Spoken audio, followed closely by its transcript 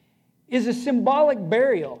is a symbolic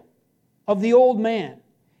burial of the old man.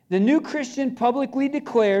 The new Christian publicly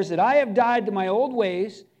declares that I have died to my old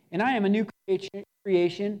ways, and I am a new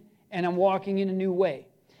creation, and I'm walking in a new way.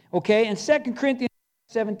 Okay, in 2 Corinthians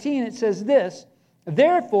 17, it says this,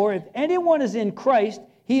 therefore, if anyone is in Christ,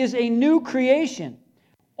 he is a new creation.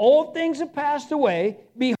 Old things have passed away.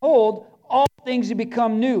 Behold, all things have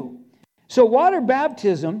become new. So water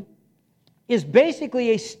baptism is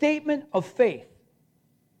basically a statement of faith.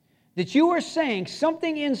 That you are saying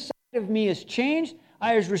something inside of me has changed.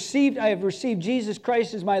 I have received Jesus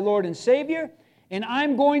Christ as my Lord and Savior, and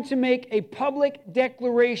I'm going to make a public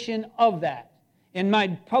declaration of that. And my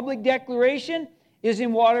public declaration is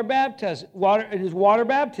in water baptism. It is water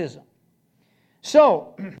baptism.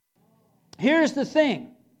 So, here's the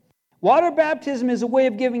thing. Water baptism is a way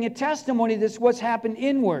of giving a testimony that's what's happened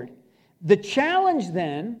inward. The challenge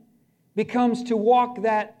then becomes to walk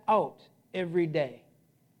that out every day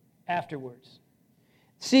afterwards.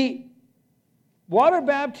 See, water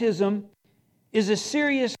baptism is a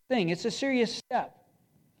serious thing. It's a serious step.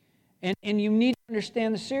 And you need to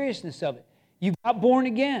understand the seriousness of it. You got born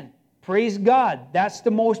again. Praise God. That's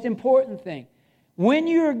the most important thing. When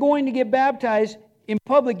you're going to get baptized in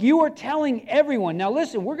public, you are telling everyone. Now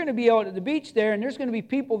listen, we're going to be out at the beach there, and there's going to be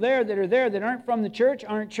people there that aren't from the church,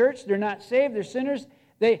 aren't church, they're not saved, they're sinners.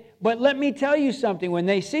 But let me tell you something. When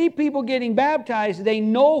they see people getting baptized, they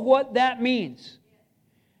know what that means.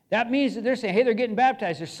 That means that they're saying, hey, they're getting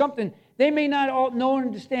baptized. There's something, they may not all know and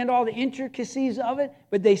understand all the intricacies of it,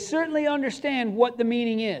 but they certainly understand what the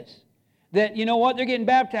meaning is. That, you know what, they're getting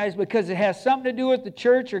baptized because it has something to do with the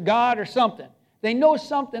church or God or something. They know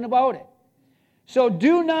something about it. So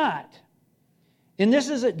do not, and this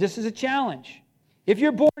is a challenge. If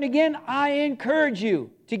you're born again, I encourage you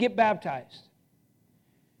to get baptized.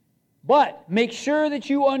 But make sure that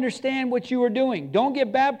you understand what you are doing. Don't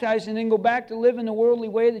get baptized and then go back to living the worldly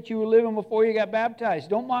way that you were living before you got baptized.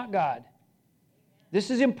 Don't mock God. This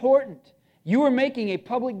is important. You are making a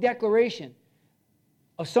public declaration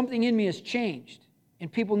of something in me has changed,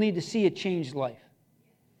 and people need to see a changed life.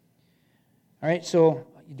 All right, so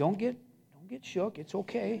you don't get shook. It's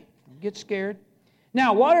okay. Don't get scared.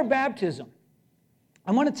 Now, water baptism.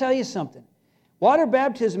 I want to tell you something. Water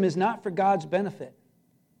baptism is not for God's benefit.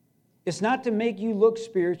 It's not to make you look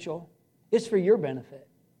spiritual. It's for your benefit.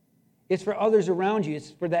 It's for others around you.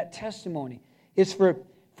 It's for that testimony. It's for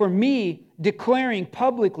me declaring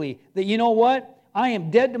publicly that, you know what? I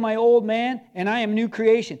am dead to my old man and I am new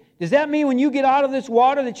creation. Does that mean when you get out of this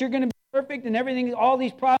water that you're going to be perfect and everything, all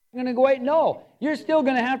these problems are going to go away? No. You're still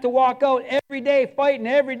going to have to walk out every day fighting.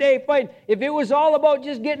 If it was all about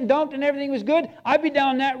just getting dunked and everything was good, I'd be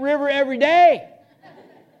down that river every day.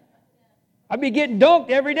 I'd be getting dunked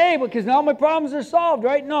every day because now my problems are solved,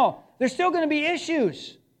 right? No. There's still going to be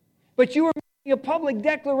issues. But you are making a public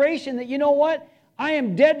declaration that, you know what? I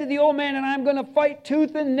am dead to the old man and I'm going to fight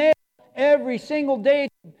tooth and nail every single day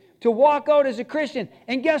to walk out as a Christian.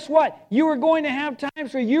 And guess what? You are going to have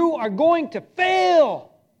times where you are going to fail.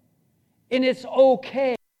 And it's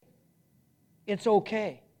okay. It's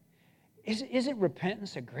okay. Isn't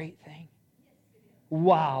repentance a great thing?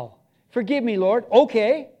 Wow. Forgive me, Lord.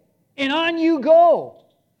 Okay. And on you go.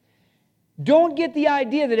 Don't get the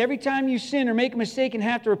idea that every time you sin or make a mistake and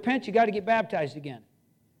have to repent, you got to get baptized again.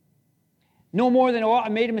 No more than, oh, I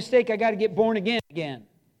made a mistake, I got to get born again.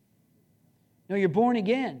 No, you're born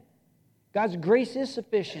again. God's grace is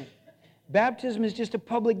sufficient. Baptism is just a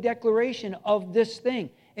public declaration of this thing.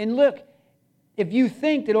 And look, if you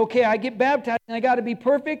think that, okay, I get baptized and I got to be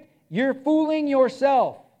perfect, you're fooling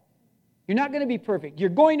yourself. You're not going to be perfect. You're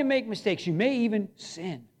going to make mistakes. You may even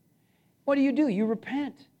sin. What do? You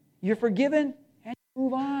repent. You're forgiven and you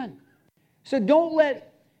move on. So don't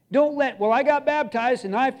let, well, I got baptized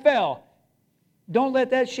and I fell. Don't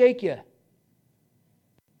let that shake you.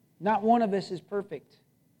 Not one of us is perfect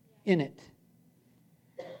in it.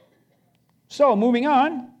 So, moving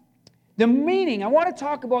on. The meaning, I want to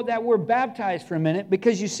talk about that word baptized for a minute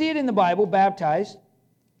because you see it in the Bible, baptized.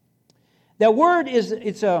 That word is,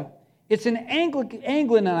 it's an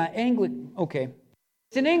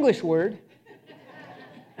It's an English word.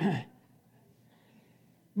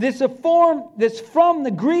 This is a form that's from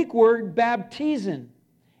the Greek word baptizen.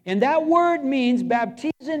 And that word means,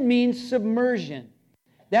 baptizen means submersion.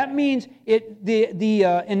 That means the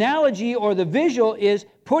analogy or the visual is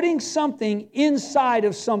putting something inside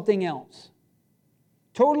of something else.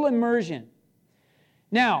 Total immersion.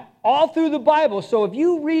 Now, all through the Bible, so if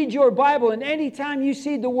you read your Bible and any time you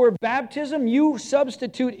see the word baptism, you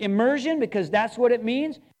substitute immersion because that's what it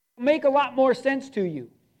means, it'll make a lot more sense to you.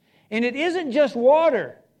 And it isn't just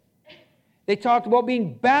water They talked about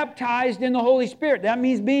being baptized in the Holy Spirit. That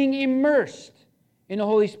means being immersed in the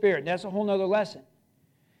Holy Spirit. That's a whole other lesson.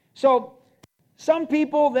 So some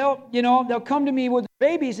people, they'll come to me with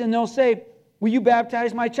babies and they'll say, will you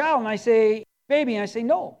baptize my child? And I say, baby. And I say,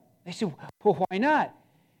 no. They say, well, why not?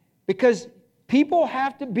 Because people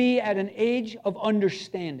have to be at an age of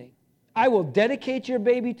understanding. I will dedicate your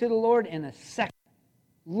baby to the Lord in a second.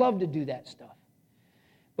 Love to do that stuff.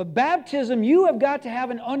 But baptism, you have got to have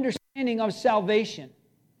an understanding of salvation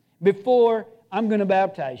before I'm going to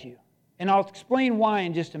baptize you. And I'll explain why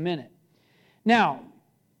in just a minute. Now,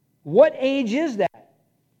 what age is that?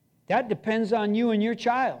 That depends on you and your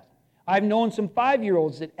child. I've known some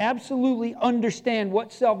 5-year-olds that absolutely understand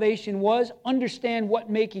what salvation was, understand what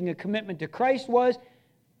making a commitment to Christ was,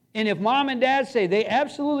 and if mom and dad say they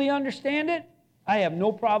absolutely understand it, I have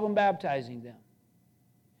no problem baptizing them.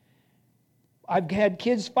 I've had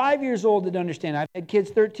kids 5 years old that understand. I've had kids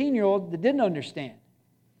 13-year-old that didn't understand.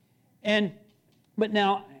 But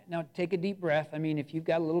now take a deep breath. I mean, if you've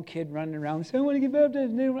got a little kid running around and saying, I want to get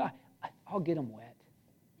baptized, I'll get them wet.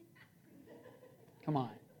 Come on.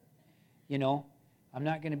 I'm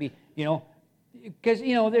not going to be, because,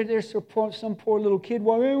 there's some poor little kid,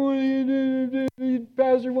 the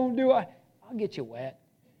pastor won't do it. I'll get you wet.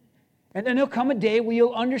 And then there'll come a day where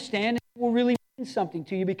you'll understand and it will really mean something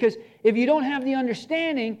to you. Because if you don't have the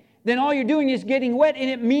understanding, then all you're doing is getting wet and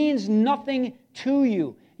it means nothing to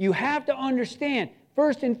you. You have to understand.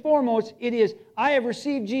 First and foremost, it is, I have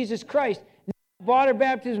received Jesus Christ. Water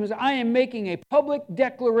baptism is, I am making a public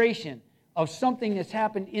declaration of something that's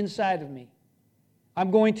happened inside of me.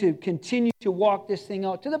 I'm going to continue to walk this thing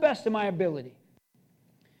out to the best of my ability.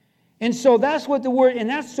 And so that's what the word,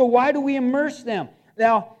 so why do we immerse them?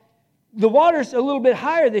 Now, the water's a little bit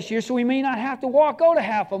higher this year, so we may not have to walk out a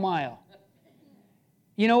half a mile.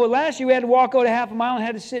 Last year we had to walk out a half a mile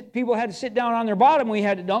and people had to sit down on their bottom. We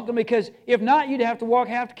had to dunk them because if not, you'd have to walk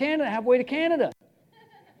halfway to Canada.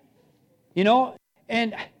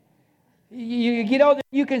 And you get out there,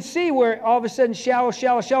 you can see where all of a sudden shallow,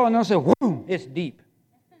 and I'll say, whoom, it's deep.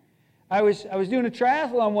 I was doing a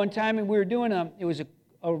triathlon one time, and we were doing it was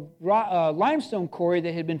a limestone quarry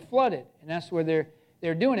that had been flooded, and that's where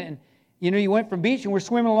they're doing it. And you went from beach, and we're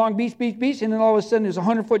swimming along beach, and then all of a sudden there's a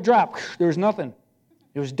 100-foot drop. There was nothing.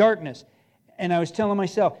 There was darkness. And I was telling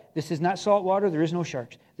myself, this is not salt water, there is no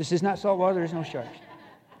sharks. This is not salt water, there is no sharks.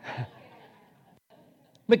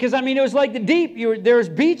 Because, it was like the deep. There was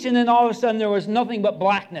beach, and then all of a sudden there was nothing but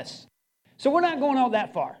blackness. So we're not going out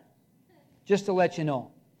that far, just to let you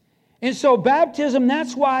know. And so baptism,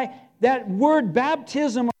 that's why that word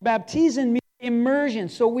baptism or baptizen means immersion.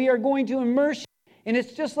 So we are going to immerse you. And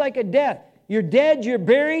it's just like a death. You're dead, you're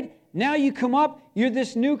buried. Now you come up, you're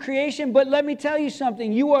this new creation. But let me tell you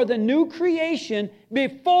something. You are the new creation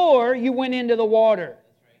before you went into the water.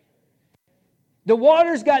 The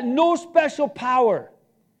water's got no special power.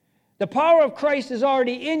 The power of Christ is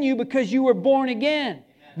already in you because you were born again.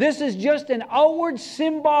 This is just an outward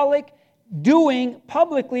symbolic doing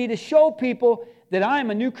publicly to show people that I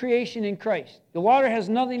am a new creation in Christ. The water has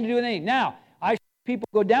nothing to do with anything. Now, I've seen people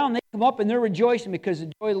go down, they come up and they're rejoicing because the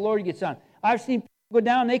joy of the Lord gets on. I've seen people go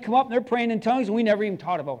down, they come up and they're praying in tongues, and we never even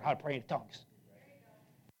taught about how to pray in tongues.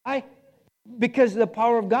 Because of the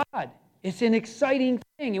power of God. It's an exciting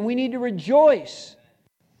thing, and we need to rejoice.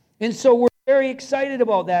 And so we're very excited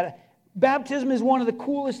about that. Baptism is one of the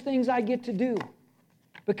coolest things I get to do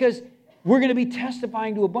because we're going to be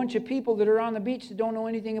testifying to a bunch of people that are on the beach that don't know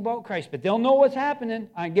anything about Christ, but they'll know what's happening,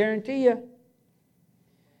 I guarantee you.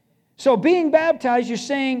 So being baptized, you're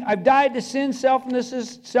saying, I've died to sin,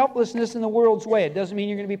 selflessness in the world's way. It doesn't mean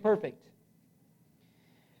you're going to be perfect.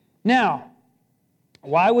 Now,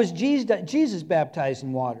 why was Jesus baptized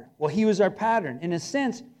in water? Well, he was our pattern. In a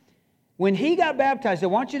sense, when he got baptized, I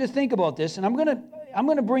want you to think about this, and I'm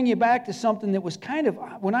going to bring you back to something that was kind of,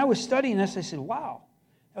 when I was studying this, I said, wow,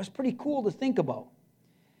 that was pretty cool to think about.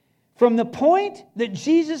 From the point that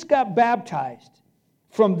Jesus got baptized,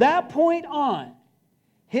 from that point on,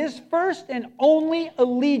 his first and only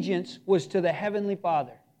allegiance was to the Heavenly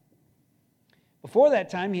Father. Before that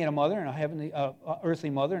time, he had a mother and a earthly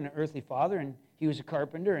mother and an earthly father, and he was a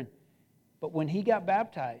carpenter. But when he got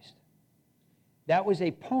baptized, that was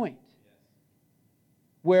a point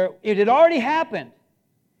where it had already happened,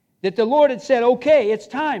 that the Lord had said, okay, it's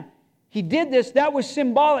time. He did this. That was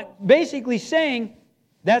symbolic, basically saying,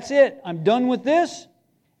 that's it. I'm done with this.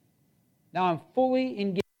 Now I'm fully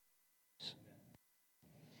engaged.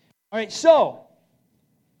 All right, so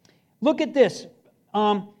look at this.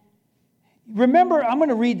 Remember, I'm going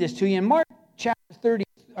to read this to you in Mark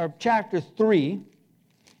chapter 3,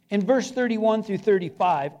 in verse 31 through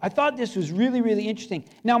 35, I thought this was really, really interesting.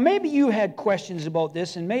 Now, maybe you had questions about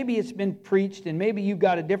this, and maybe it's been preached, and maybe you've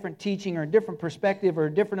got a different teaching or a different perspective or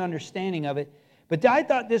a different understanding of it. But I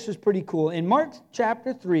thought this was pretty cool. In Mark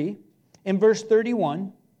chapter 3, in verse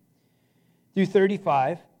 31 through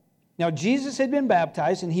 35, now Jesus had been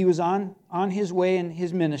baptized, and he was on his way in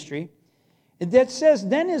his ministry. That says,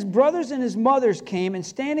 then his brothers and his mothers came, and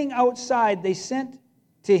standing outside, they sent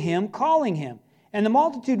to him, calling him. And the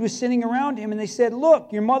multitude was sitting around him, and they said,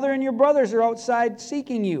 look, your mother and your brothers are outside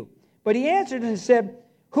seeking you. But he answered and said,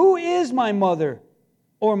 who is my mother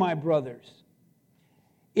or my brothers?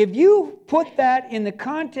 If you put that in the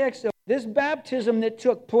context of this baptism that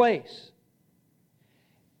took place,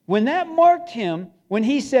 when that marked him, when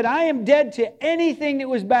he said, I am dead to anything that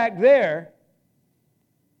was back there,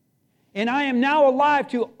 and I am now alive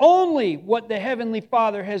to only what the Heavenly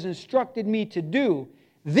Father has instructed me to do,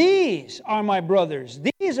 these are my brothers.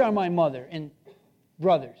 These are my mother and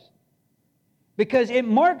brothers. Because it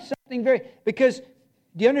marks something because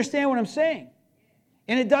do you understand what I'm saying?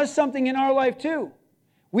 And it does something in our life too.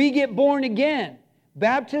 We get born again.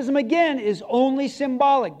 Baptism again is only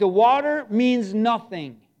symbolic. The water means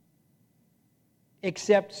nothing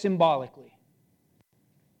except symbolically.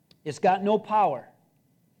 It's got no power.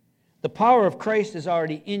 The power of Christ is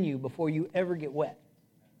already in you before you ever get wet.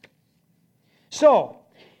 So,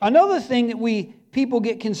 another thing that people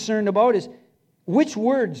get concerned about is, which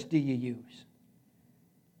words do you use?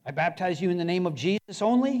 I baptize you in the name of Jesus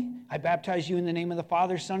only. I baptize you in the name of the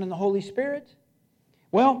Father, Son, and the Holy Spirit.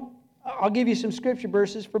 Well, I'll give you some scripture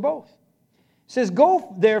verses for both. It says,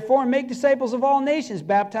 go therefore and make disciples of all nations,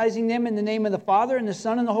 baptizing them in the name of the Father and the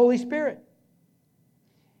Son and the Holy Spirit.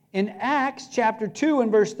 In Acts chapter 2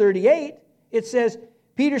 and verse 38, it says,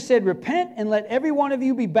 Peter said, repent and let every one of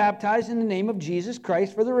you be baptized in the name of Jesus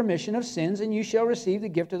Christ for the remission of sins, and you shall receive the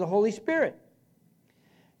gift of the Holy Spirit.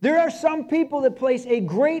 There are some people that place a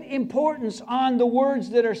great importance on the words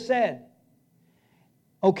that are said.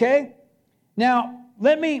 Okay? Now,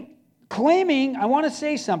 I want to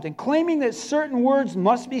say something. Claiming that certain words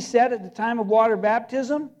must be said at the time of water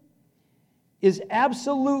baptism is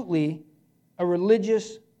absolutely a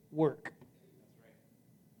religious work.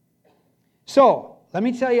 So, let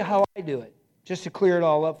me tell you how I do it, just to clear it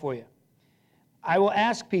all up for you. I will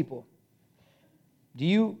ask people, do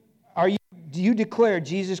you declare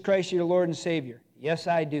Jesus Christ your Lord and Savior? Yes,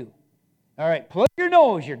 I do. All right, plug your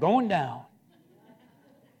nose, you're going down.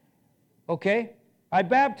 Okay? I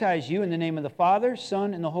baptize you in the name of the Father,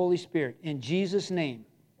 Son, and the Holy Spirit, in Jesus' name.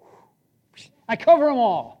 I cover them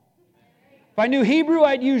all. If I knew Hebrew,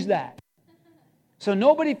 I'd use that. So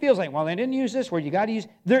nobody feels like, well, they didn't use this word. You got to use.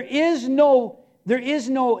 There is no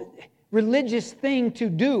religious thing to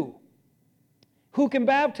do. Who can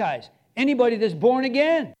baptize? Anybody that's born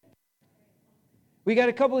again. We got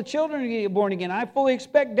a couple of children who get born again. I fully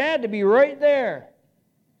expect Dad to be right there.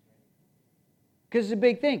 Because it's a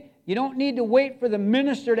big thing. You don't need to wait for the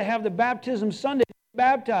minister to have the baptism Sunday to get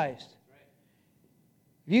baptized.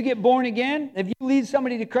 If you get born again, if you lead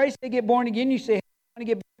somebody to Christ, they get born again, you say, hey, I want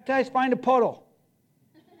to get baptized, find a puddle.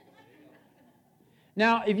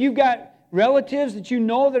 Now, if you've got relatives that you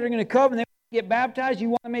know that are going to come and they want to get baptized, you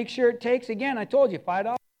want to make sure it takes, again, I told you,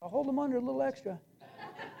 $5. I'll hold them under a little extra.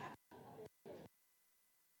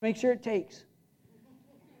 Make sure it takes.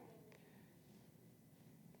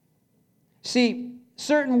 See,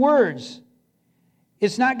 certain words,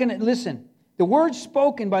 it's not going to, listen, the words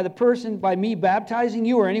spoken by the person, by me baptizing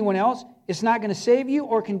you or anyone else, it's not going to save you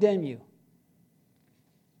or condemn you.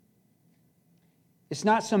 It's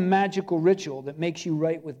not some magical ritual that makes you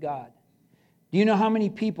right with God. Do you know how many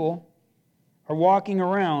people are walking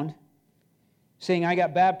around saying, I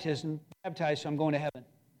got baptized, so I'm going to heaven?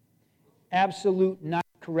 Absolute not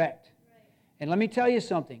correct. And let me tell you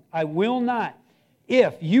something. I will not.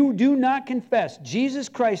 If you do not confess Jesus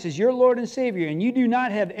Christ as your Lord and Savior, and you do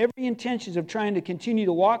not have every intentions of trying to continue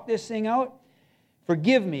to walk this thing out,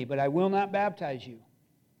 forgive me, but I will not baptize you.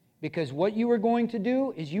 Because what you are going to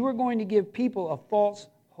do is you are going to give people a false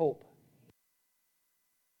hope.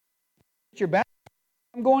 You're baptized,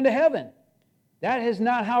 I'm going to heaven. That is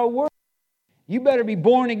not how it works. You better be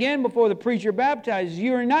born again before the preacher baptizes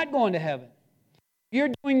you. You are not going to heaven. If you're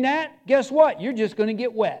doing that, guess what? You're just going to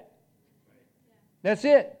get wet. That's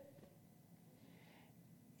it.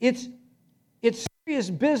 It's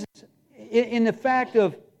serious business in the fact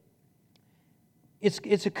of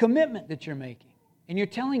it's a commitment that you're making. And you're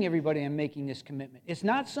telling everybody I'm making this commitment. It's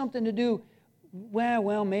not something to do,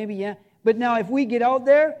 well, maybe, yeah. But now if we get out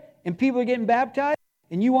there and people are getting baptized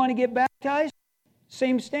and you want to get baptized,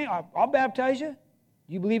 same stand. I'll baptize you.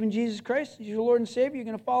 You believe in Jesus Christ as your Lord and Savior? You're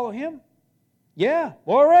going to follow Him? Yeah.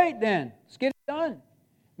 All right then. Let's get it done.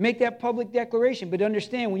 Make that public declaration. But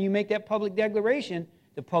understand, when you make that public declaration,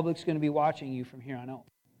 the public's going to be watching you from here on out.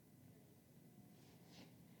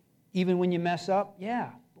 Even when you mess up, yeah,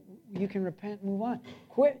 you can repent and move on.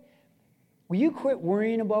 Will you quit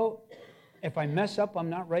worrying about, if I mess up, I'm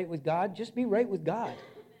not right with God? Just be right with God.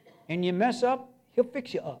 And you mess up, He'll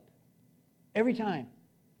fix you up. Every time.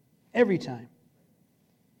 Every time.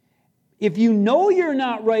 If you know you're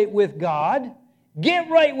not right with God, get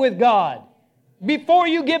right with God before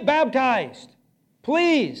you get baptized.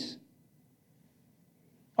 Please.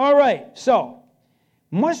 All right, so,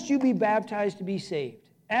 must you be baptized to be saved?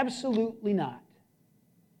 Absolutely not.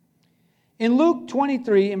 In Luke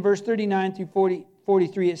 23, in verse 39 through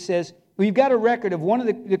 43, it says, we've got a record of one of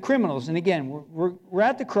the criminals. And again, we're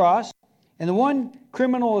at the cross, and the one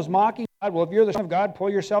criminal is mocking God. Well, if you're the Son of God,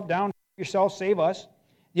 pull yourself down, yourself, save us.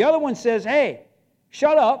 The other one says, hey,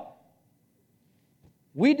 shut up.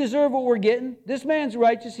 We deserve what we're getting. This man's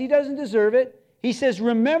righteous. He doesn't deserve it. He says,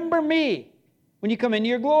 remember me when you come into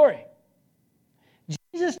your glory.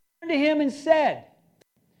 Jesus turned to him and said,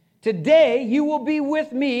 today you will be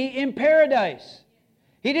with me in paradise.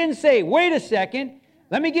 He didn't say, wait a second,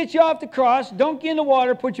 let me get you off the cross, dunk you in the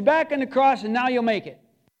water, put you back on the cross, and now you'll make it.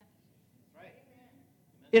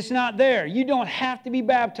 It's not there. You don't have to be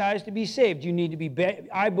baptized to be saved. You need to be,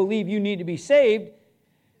 I believe you need to be saved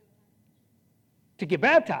to get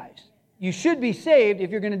baptized. You should be saved if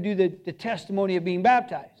you're going to do the testimony of being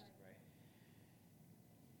baptized.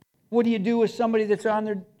 What do you do with somebody that's on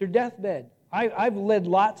their deathbed? I've led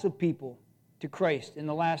lots of people to Christ in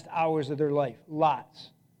the last hours of their life.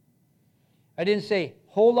 Lots. I didn't say,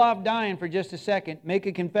 hold off dying for just a second. Make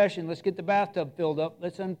a confession. Let's get the bathtub filled up.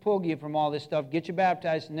 Let's unplug you from all this stuff. Get you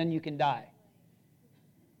baptized, and then you can die.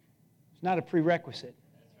 It's not a prerequisite.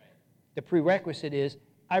 The prerequisite is,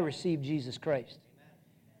 I received Jesus Christ.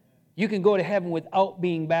 You can go to heaven without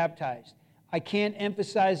being baptized. I can't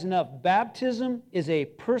emphasize enough. Baptism is a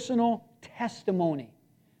personal testimony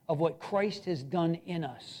of what Christ has done in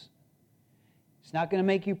us. It's not going to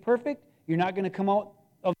make you perfect. You're not going to come out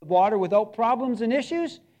of the water without problems and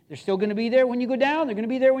issues. They're still going to be there when you go down. They're going to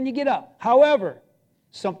be there when you get up. However,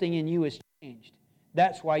 something in you has changed.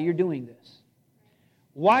 That's why you're doing this.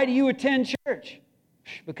 Why do you attend church?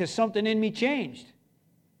 Because something in me changed.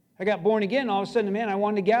 I got born again. All of a sudden, man, I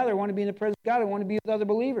wanted to gather. I wanted to be in the presence of God. I wanted to be with other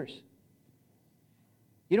believers.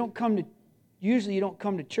 Usually you don't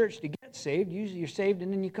come to church to get saved. Usually you're saved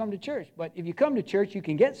and then you come to church. But if you come to church, you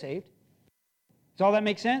can get saved. Does all that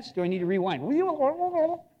make sense? Do I need to rewind?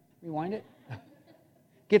 Rewind it?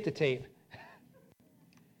 Get the tape.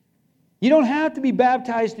 You don't have to be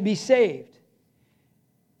baptized to be saved.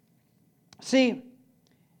 See,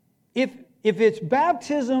 if it's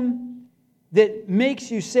baptism that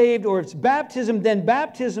makes you saved, or if it's baptism, then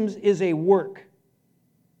baptism is a work.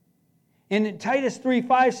 And Titus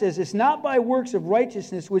 3:5 says, it's not by works of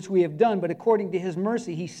righteousness which we have done, but according to His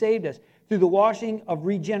mercy He saved us through the washing of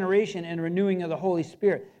regeneration and renewing of the Holy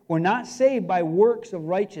Spirit. We're not saved by works of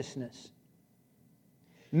righteousness.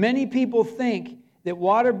 Many people think that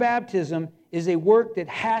water baptism is a work that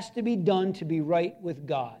has to be done to be right with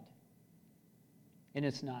God. And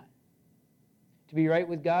it's not. To be right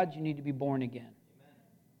with God, you need to be born again.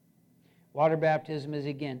 Water baptism is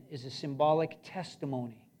a symbolic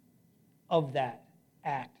testimony of that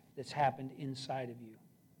act that's happened inside of you.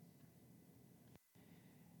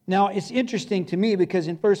 Now, it's interesting to me because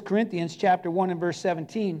in 1 Corinthians chapter 1 and verse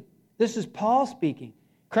 17, this is Paul speaking.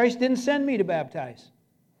 Christ didn't send me to baptize.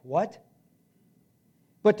 What?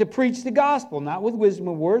 But to preach the gospel, not with wisdom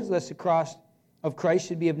of words, lest the cross of Christ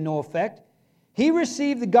should be of no effect. He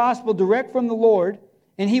received the gospel direct from the Lord,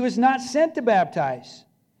 and he was not sent to baptize.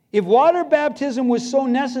 If water baptism was so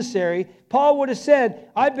necessary, Paul would have said,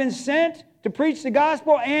 I've been sent to preach the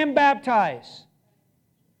gospel and baptize.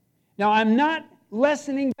 Now, I'm not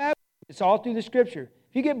lessening baptism. It's all through the Scripture.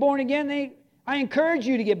 If you get born again, I encourage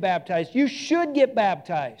you to get baptized. You should get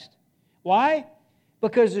baptized. Why?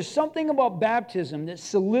 Because there's something about baptism that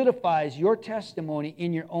solidifies your testimony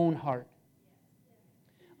in your own heart.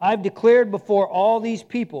 I've declared before all these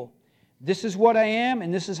people, this is what I am,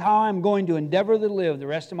 and this is how I'm going to endeavor to live the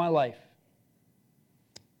rest of my life.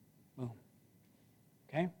 Boom.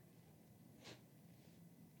 Okay?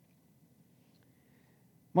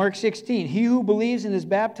 Mark 16, he who believes and is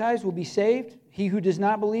baptized will be saved. He who does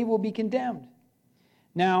not believe will be condemned.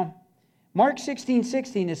 Now, Mark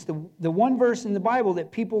 16:16 is the one verse in the Bible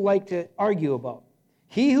that people like to argue about.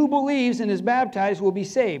 He who believes and is baptized will be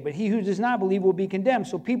saved, but he who does not believe will be condemned.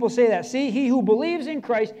 So people say that. See, he who believes in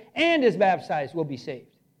Christ and is baptized will be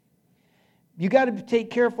saved. You got to pay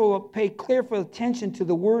careful attention to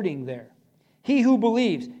the wording there. He who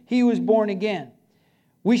believes, he who is born again.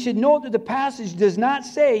 We should note that the passage does not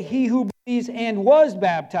say he who believes and was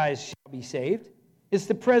baptized shall be saved. It's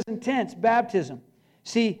the present tense, baptism.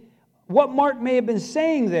 See, what Mark may have been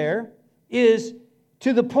saying there is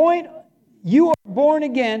to the point you are born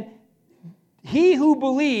again, he who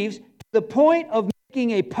believes, to the point of making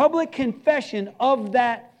a public confession of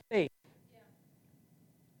that faith.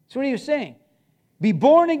 That's what he was saying. Be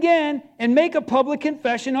born again and make a public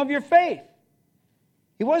confession of your faith.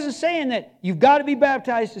 He wasn't saying that you've got to be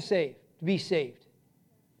baptized to be saved.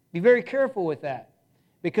 Be very careful with that.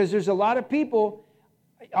 Because there's a lot of people,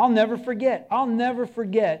 I'll never forget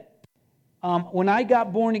when I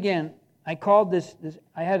got born again, I called this,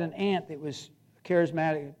 I had an aunt that was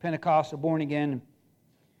charismatic, Pentecostal, born again,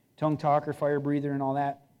 tongue talker, fire breather, and all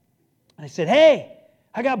that. And I said, hey,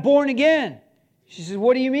 I got born again. She says,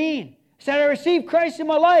 what do you mean? I said, I received Christ in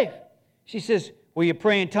my life. She says, will you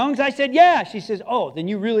pray in tongues? I said, yeah. She says, oh, then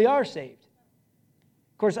you really are saved.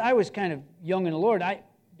 Of course, I was kind of young in the Lord.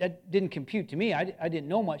 That didn't compute to me. I didn't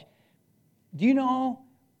know much. Do you know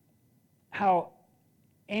how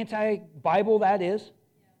anti-Bible that is?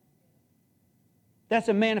 That's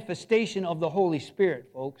a manifestation of the Holy Spirit,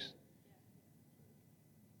 folks.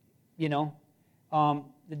 You know,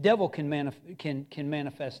 the devil can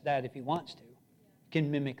manifest that if he wants to, can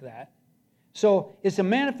mimic that. So it's a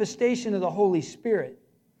manifestation of the Holy Spirit.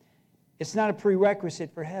 It's not a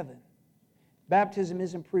prerequisite for heaven. Baptism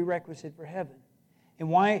isn't prerequisite for heaven. And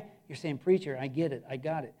why? You're saying, preacher, I get it, I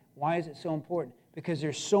got it. Why is it so important? Because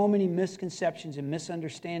there's so many misconceptions and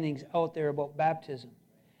misunderstandings out there about baptism.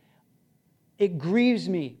 It grieves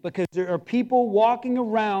me because there are people walking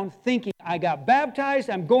around thinking, I got baptized,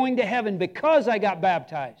 I'm going to heaven because I got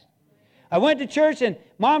baptized. I went to church and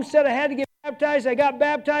Mom said I had to get baptized, I got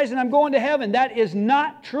baptized, and I'm going to heaven. That is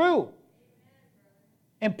not true.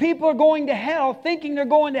 And people are going to hell thinking they're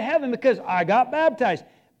going to heaven because I got baptized.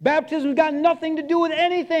 Baptism's got nothing to do with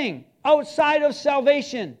anything outside of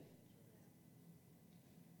salvation.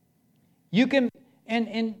 You can,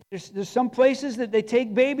 and there's some places that they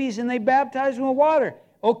take babies and they baptize them with water.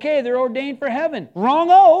 Okay, they're ordained for heaven.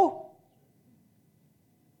 Wrong-o.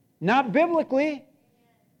 Not biblically.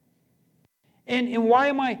 And why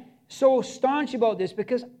am I so staunch about this?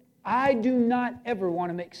 Because I do not ever want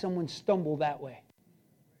to make someone stumble that way.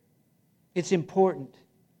 It's important.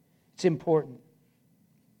 It's important.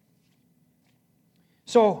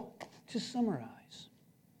 So, to summarize,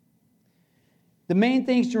 the main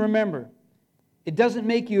things to remember, it doesn't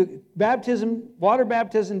make you, water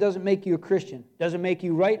baptism doesn't make you a Christian. Doesn't make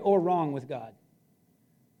you right or wrong with God.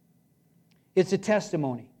 It's a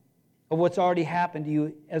testimony of what's already happened to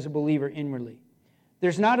you as a believer inwardly.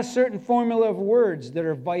 There's not a certain formula of words that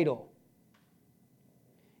are vital.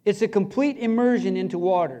 It's a complete immersion into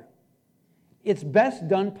water. It's best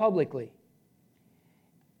done publicly.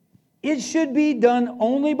 It should be done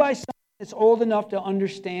only by someone that's old enough to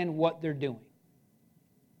understand what they're doing.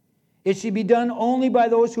 It should be done only by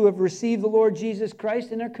those who have received the Lord Jesus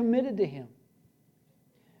Christ and are committed to Him.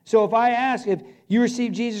 So if I ask if you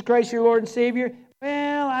received Jesus Christ, your Lord and Savior,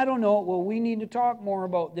 well, I don't know. Well, we need to talk more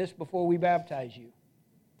about this before we baptize you.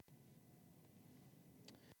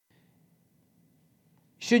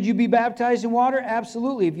 Should you be baptized in water?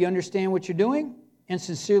 Absolutely. If you understand what you're doing and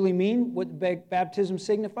sincerely mean what baptism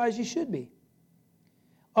signifies, you should be.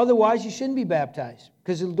 Otherwise, you shouldn't be baptized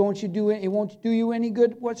because it won't do you any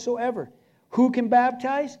good whatsoever. Who can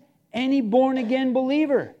baptize? Any born-again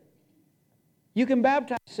believer. You can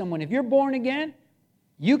baptize someone. If you're born again,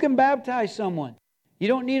 you can baptize someone. You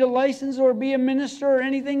don't need a license or be a minister or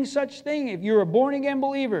anything such thing. If you're a born-again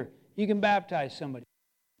believer, you can baptize somebody.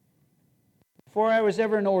 Before I was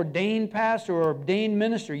ever an ordained pastor or ordained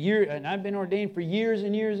minister, and I've been ordained for years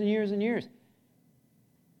and years and years and years,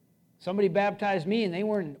 somebody baptized me and they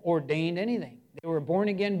weren't ordained anything. They were a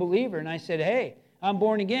born-again believer. And I said, hey, I'm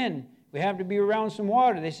born again. We have to be around some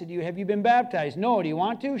water. They said, have you been baptized? No. Do you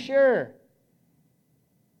want to? Sure.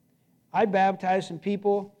 I baptized some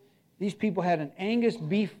people. These people had an Angus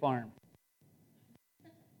beef farm.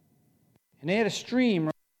 And they had a stream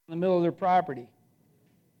right in the middle of their property.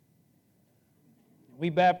 We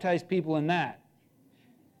baptized people in that.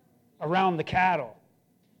 Around the cattle.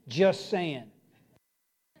 Just saying.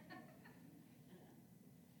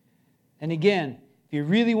 And again, if you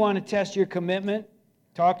really want to test your commitment,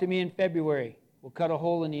 talk to me in February. We'll cut a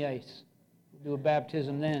hole in the ice. We'll do a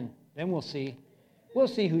baptism then. Then we'll see. We'll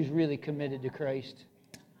see who's really committed to Christ.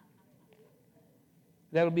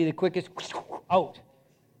 That'll be the quickest out.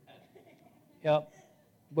 Yep.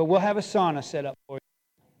 But we'll have a sauna set up for you.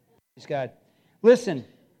 Praise God. Listen,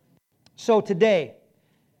 so today,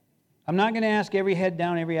 I'm not going to ask every head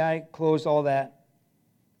down, every eye closed, all that.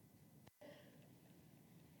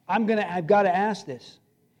 I've got to ask this.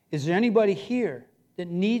 Is there anybody here that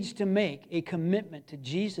needs to make a commitment to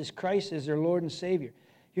Jesus Christ as their Lord and Savior?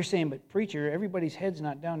 You're saying, but preacher, everybody's head's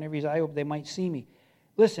not down, everybody's eye open, they might see me.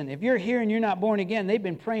 Listen, if you're here and you're not born again, they've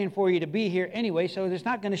been praying for you to be here anyway, so it's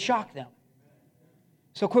not going to shock them.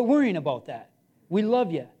 So quit worrying about that. We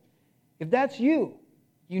love you. If that's you,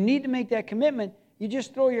 you need to make that commitment. You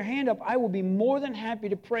just throw your hand up. I will be more than happy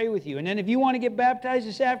to pray with you. And then if you want to get baptized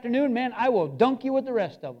this afternoon, man, I will dunk you with the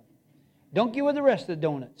rest of them. Dunk you with the rest of the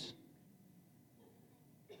donuts.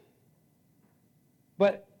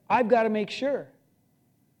 But I've got to make sure.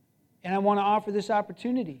 And I want to offer this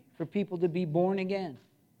opportunity for people to be born again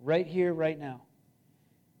right here, right now.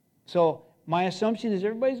 So my assumption is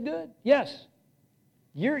everybody's good. Yes,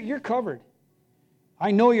 you're covered.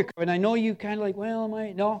 I know you're covered. I know you kind of like, well, am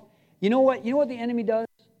I? No. You know what? You know what the enemy does?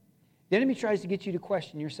 The enemy tries to get you to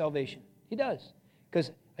question your salvation. He does.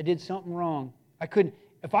 Because I did something wrong. I couldn't.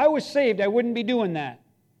 If I was saved, I wouldn't be doing that.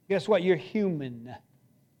 Guess what? You're human.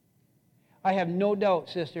 I have no doubt,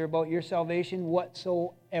 sister, about your salvation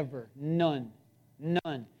whatsoever. None.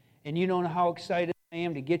 None. And you don't know how excited I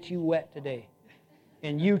am to get you wet today.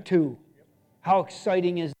 And you too. How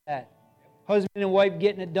exciting is that? Husband and wife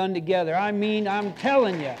getting it done together. I mean, I'm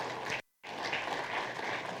telling you.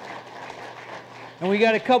 And we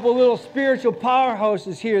got a couple little spiritual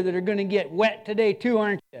powerhouses here that are going to get wet today too,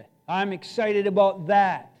 aren't you? I'm excited about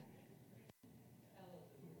that.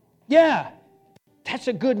 Yeah. That's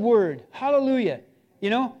a good word. Hallelujah.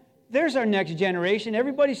 You know, there's our next generation.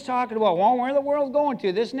 Everybody's talking about, well, where the world's going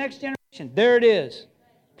to? This next generation. There it is.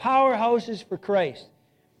 Powerhouses for Christ.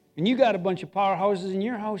 And you got a bunch of powerhouses in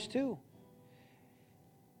your house too.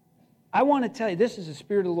 I want to tell you, this is the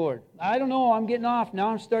Spirit of the Lord. I don't know, I'm getting off. Now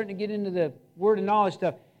I'm starting to get into the word of knowledge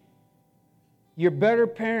stuff. You're better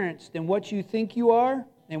parents than what you think you are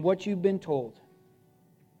and what you've been told.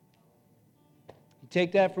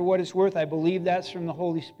 Take that for what it's worth. I believe that's from the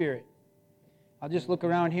Holy Spirit. I'll just look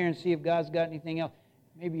around here and see if God's got anything else.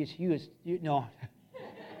 Maybe it's you. No.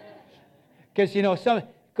 Because, he's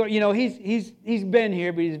been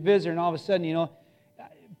here, but he's a visitor, and all of a sudden,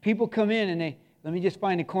 people come in and let me just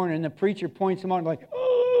find a corner, and the preacher points them out and like,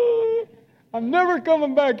 oh, I'm never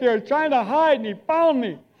coming back here. I was trying to hide, and he found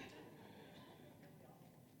me.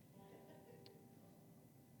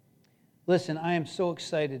 Listen, I am so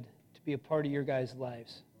excited to be a part of your guys'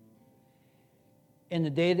 lives. In the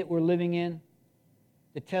day that we're living in,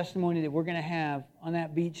 the testimony that we're going to have on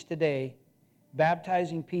that beach today,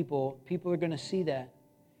 baptizing people are going to see that.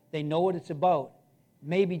 They know what it's about.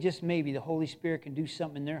 Maybe, just maybe, the Holy Spirit can do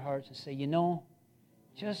something in their hearts and say,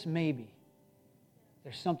 just maybe,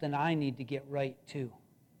 there's something I need to get right too.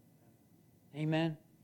 Amen?